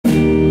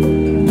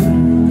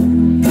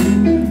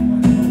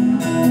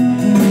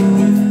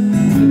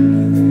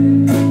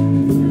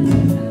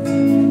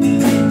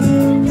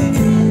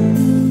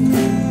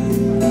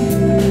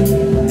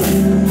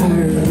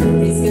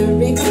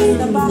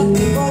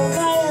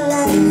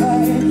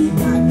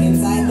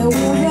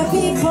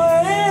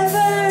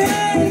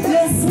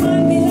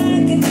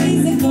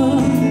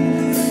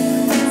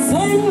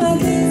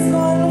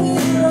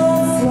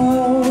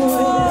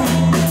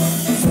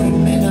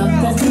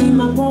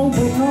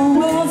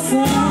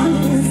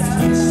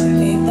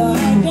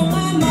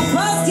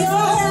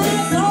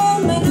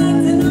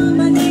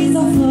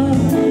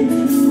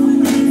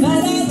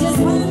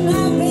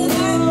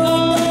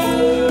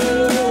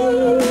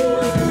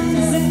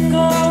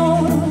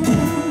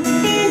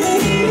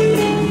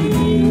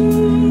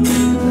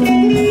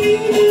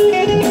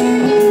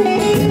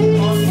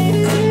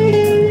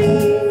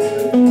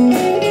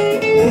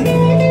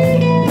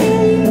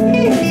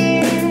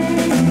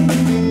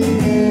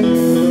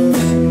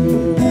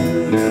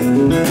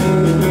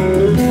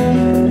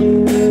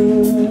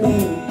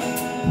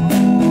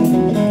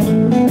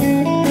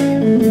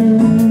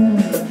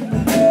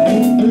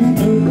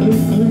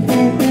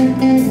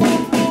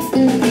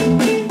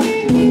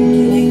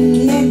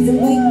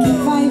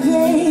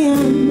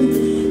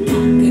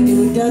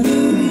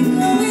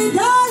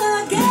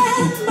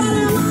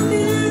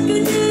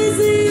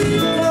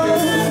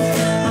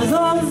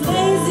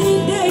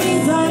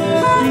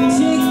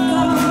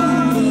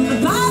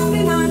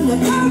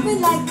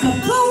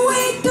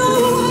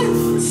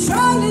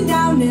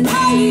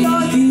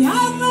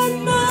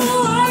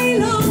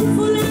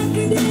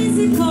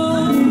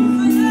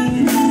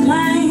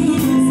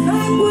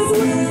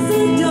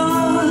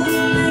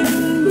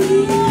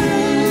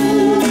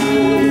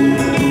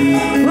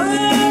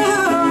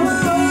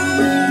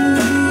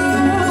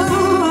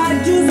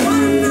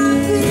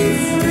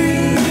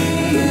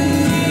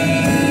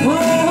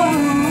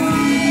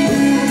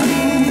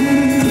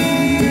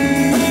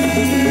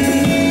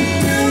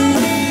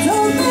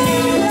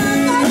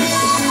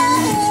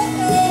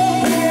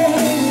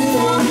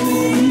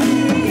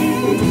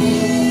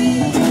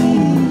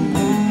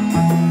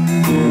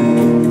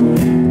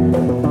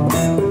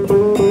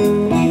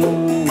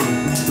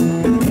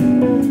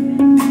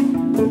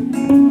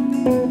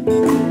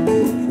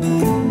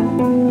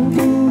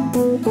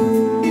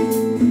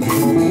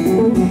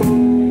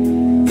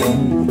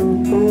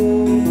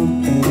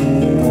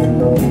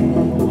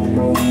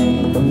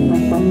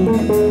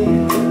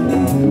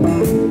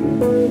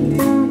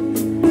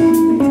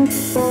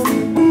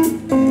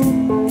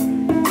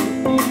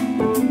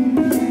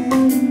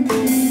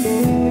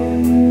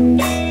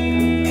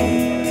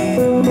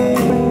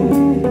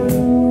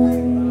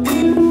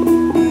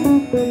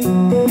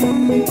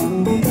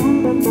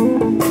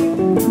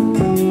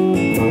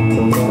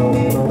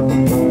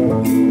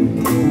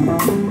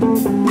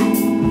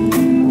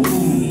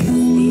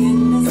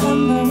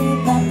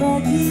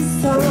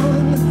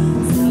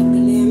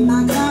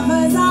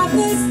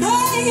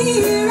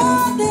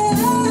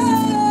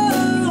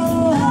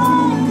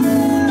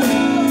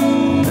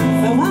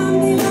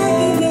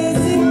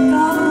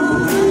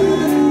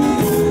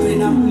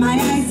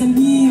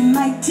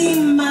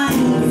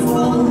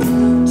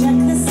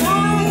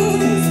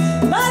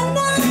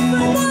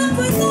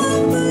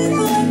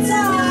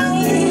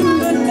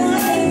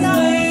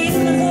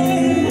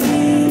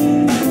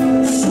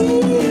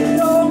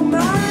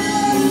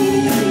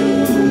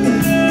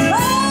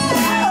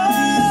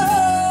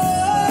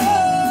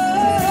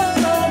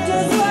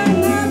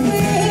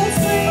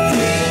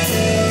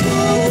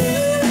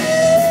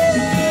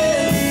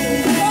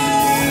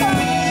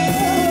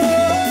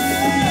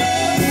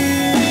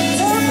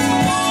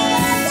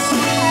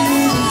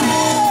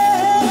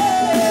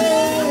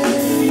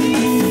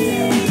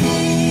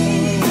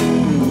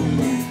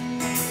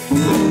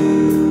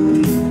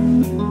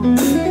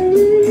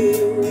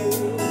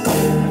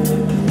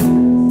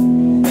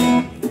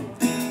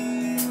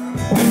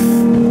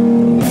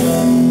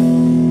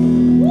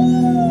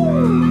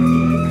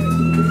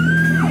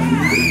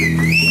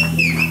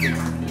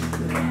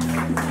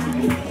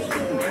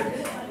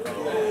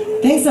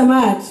Thanks so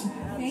much.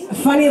 A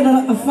funny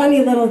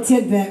little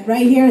tidbit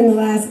right here in the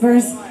last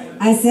verse.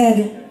 I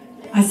said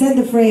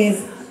the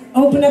phrase,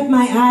 "Open up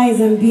my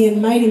eyes, I'm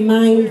being mighty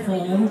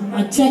mindful.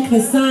 I check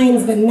the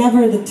signs, but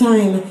never the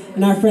time."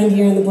 And our friend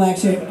here in the black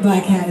shirt,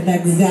 black hat, at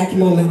that exact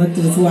moment looked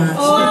at his watch.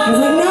 I was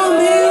like, "No,